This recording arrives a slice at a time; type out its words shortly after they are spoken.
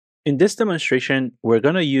In this demonstration, we're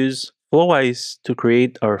going to use Flowise to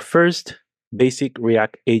create our first basic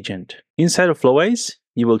React agent. Inside of Flowise,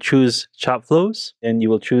 you will choose chat flows, and you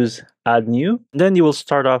will choose add new. Then you will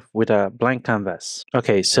start off with a blank canvas.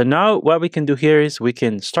 Okay, so now what we can do here is we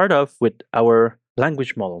can start off with our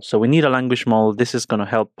language model. So we need a language model. This is going to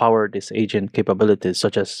help power this agent capabilities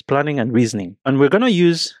such as planning and reasoning. And we're going to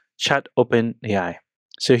use Chat OpenAI.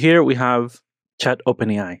 So here we have Chat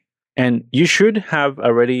OpenAI. And you should have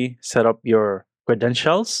already set up your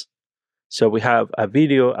credentials. So we have a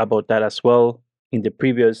video about that as well in the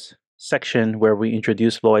previous section where we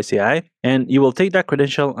introduced Flowise AI. And you will take that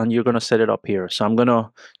credential and you're going to set it up here. So I'm going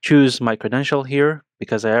to choose my credential here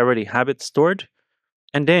because I already have it stored.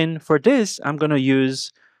 And then for this, I'm going to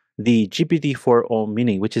use the GPT-4o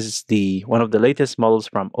Mini, which is one of the latest models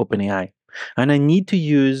from OpenAI. And I need to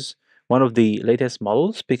use one of the latest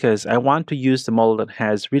models because I want to use the model that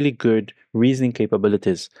has really good reasoning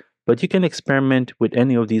capabilities. But you can experiment with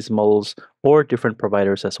any of these models or different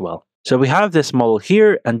providers as well. So we have this model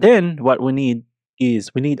here, and then what we need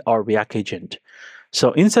is we need our React agent.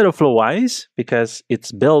 So inside of Flowise, because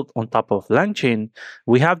it's built on top of LangChain,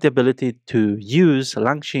 we have the ability to use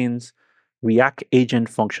LangChain's React agent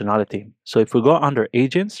functionality. So if we go under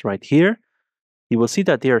agents right here, you will see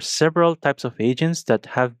that there are several types of agents that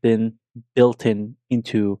have been built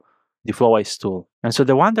into the Flowise tool. And so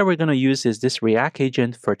the one that we're going to use is this React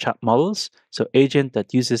agent for chat models. So agent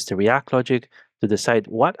that uses the React logic to decide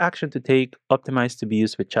what action to take, optimized to be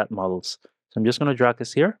used with chat models. So I'm just going to drag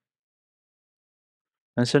this here.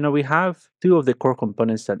 And so now we have two of the core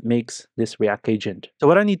components that makes this React agent. So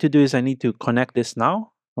what I need to do is I need to connect this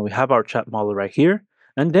now. We have our chat model right here.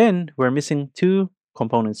 And then we're missing two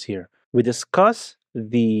components here. We discuss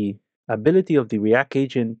the ability of the React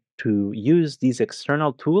agent to use these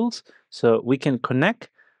external tools. So we can connect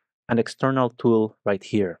an external tool right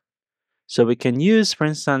here. So we can use, for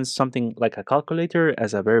instance, something like a calculator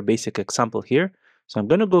as a very basic example here. So I'm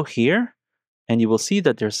going to go here, and you will see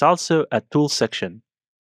that there's also a tool section.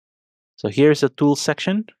 So here's a tools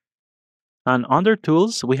section. And under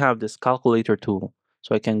tools, we have this calculator tool.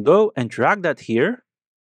 So I can go and drag that here.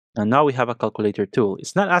 And now we have a calculator tool.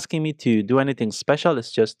 It's not asking me to do anything special.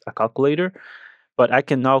 It's just a calculator. But I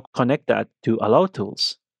can now connect that to allow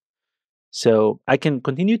tools. So I can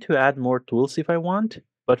continue to add more tools if I want.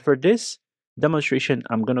 But for this demonstration,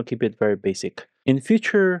 I'm going to keep it very basic. In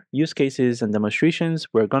future use cases and demonstrations,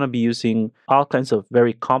 we're going to be using all kinds of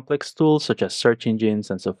very complex tools such as search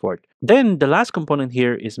engines and so forth. Then the last component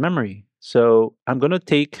here is memory. So I'm going to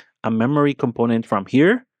take a memory component from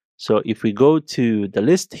here. So if we go to the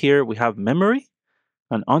list here, we have memory.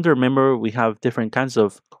 And under memory, we have different kinds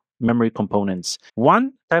of memory components.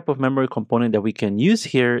 One type of memory component that we can use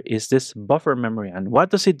here is this buffer memory. And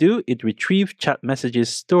what does it do? It retrieves chat messages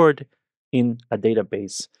stored in a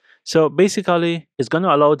database. So basically, it's going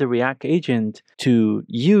to allow the React agent to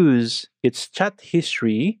use its chat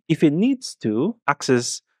history if it needs to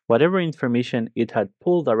access whatever information it had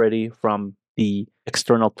pulled already from the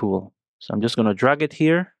external tool. So I'm just going to drag it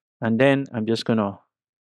here, and then I'm just going to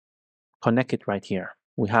connect it right here.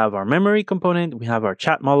 We have our memory component, we have our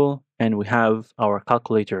chat model, and we have our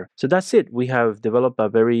calculator. So that's it. We have developed a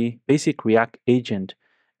very basic React agent.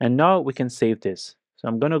 And now we can save this. So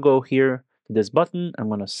I'm going to go here to this button. I'm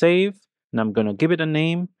going to save, and I'm going to give it a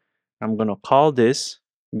name. I'm going to call this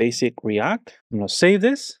basic React. I'm going to save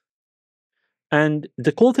this. And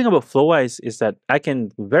the cool thing about Flowise is that I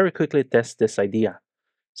can very quickly test this idea.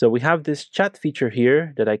 So we have this chat feature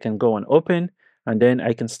here that I can go and open, and then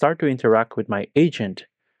I can start to interact with my agent.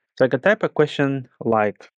 So I can type a question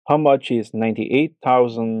like, how much is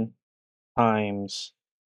 98,000 times?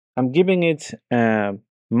 I'm giving it a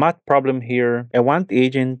math problem here. I want the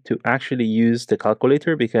agent to actually use the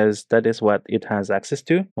calculator because that is what it has access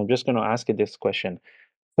to. I'm just going to ask it this question.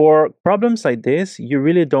 For problems like this, you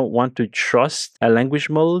really don't want to trust a language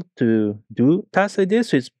model to do tasks like this.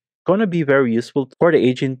 So it's going to be very useful for the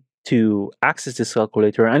agent to access this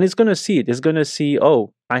calculator, and it's going to see it. It's going to see,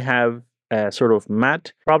 oh, I have a sort of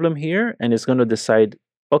math problem here, and it's going to decide,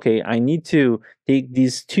 okay, I need to take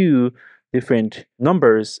these two different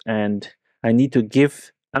numbers and I need to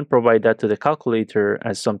give and provide that to the calculator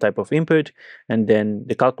as some type of input, and then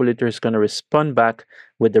the calculator is going to respond back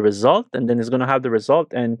with the result, and then it's going to have the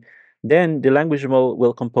result, and then the language model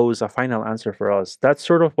will compose a final answer for us. That's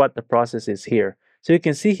sort of what the process is here. So you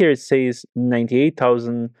can see here it says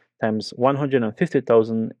 98,000 times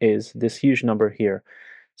 150,000 is this huge number here.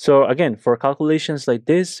 So again, for calculations like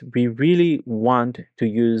this, we really want to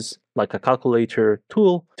use like a calculator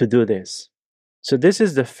tool to do this. So this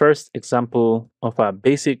is the first example of a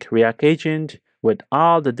basic React agent with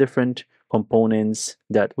all the different components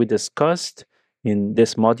that we discussed in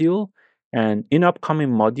this module. And in upcoming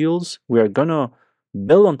modules, we are going to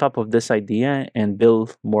build on top of this idea and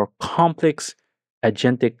build more complex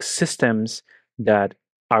agentic systems that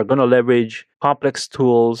are going to leverage complex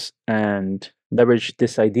tools and leverage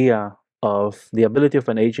this idea of the ability of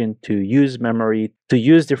an agent to use memory, to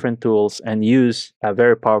use different tools, and use a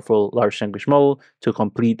very powerful large language model to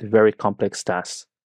complete very complex tasks.